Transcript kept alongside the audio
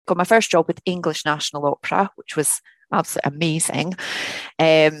got my first job with English National Opera, which was absolutely amazing.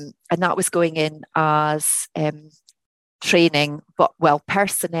 And that was going in as training,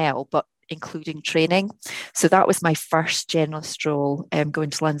 personnel, but including training. So that was my first generalist role going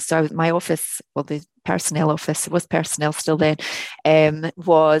to London. So my office, the personnel office, it was personnel still then,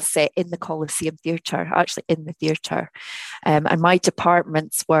 was in the Coliseum Theatre, actually in the theatre. And my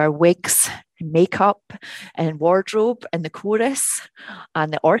departments were wigs, makeup and wardrobe and the chorus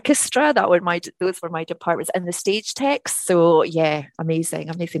and the orchestra. Those were my departments, and the stage techs. So yeah, amazing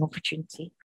opportunity.